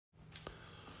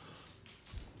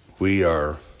We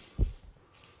are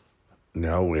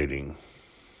now waiting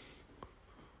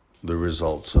the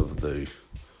results of the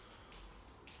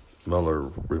Mueller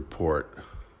Report,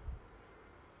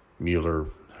 Mueller,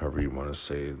 however you want to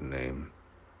say the name.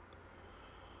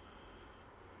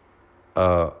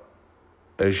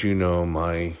 As you know,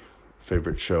 my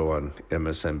favorite show on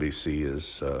MSNBC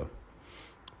is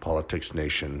Politics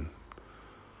Nation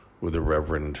with the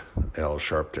Reverend Al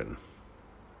Sharpton.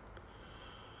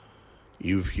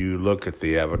 If you look at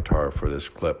the avatar for this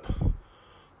clip,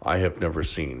 I have never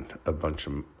seen a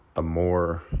group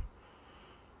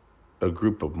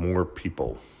of more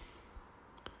people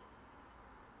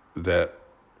that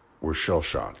were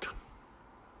shell-shocked.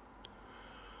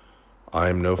 I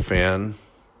am no fan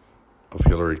of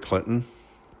Hillary Clinton.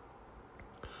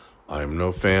 I am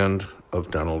no fan of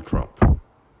Donald Trump.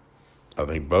 I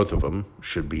think both of them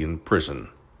should be in prison.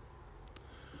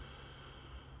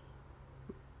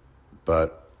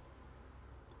 But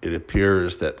it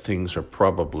appears that things are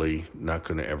probably not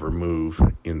going to ever move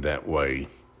in that way.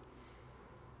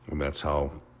 And that's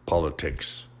how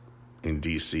politics in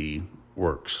D.C.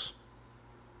 works.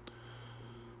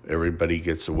 Everybody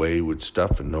gets away with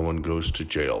stuff and no one goes to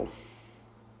jail.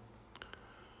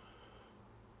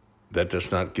 That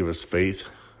does not give us faith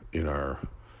in our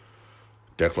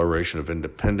Declaration of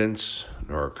Independence,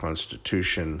 nor our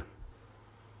Constitution,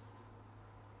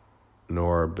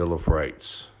 nor our Bill of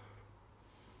Rights.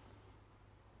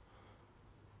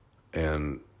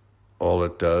 And all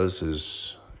it does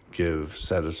is give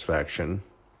satisfaction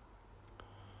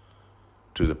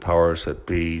to the powers that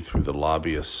be through the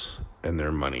lobbyists and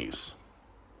their monies.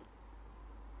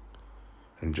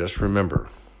 And just remember,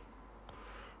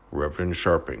 Reverend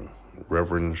Sharpton,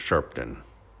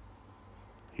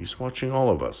 he's watching all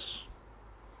of us.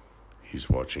 He's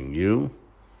watching you,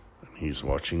 and he's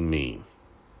watching me.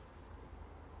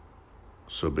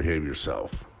 So behave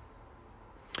yourself.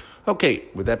 Okay,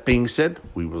 with that being said,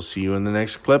 we will see you in the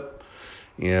next clip.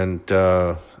 And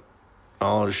I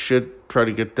should try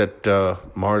to get that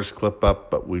Mars clip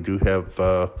up, but we do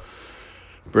have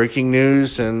breaking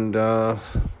news, and a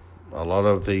lot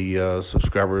of the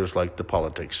subscribers like the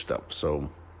politics stuff. So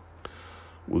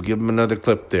we'll give them another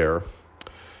clip there,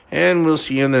 and we'll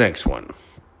see you in the next one.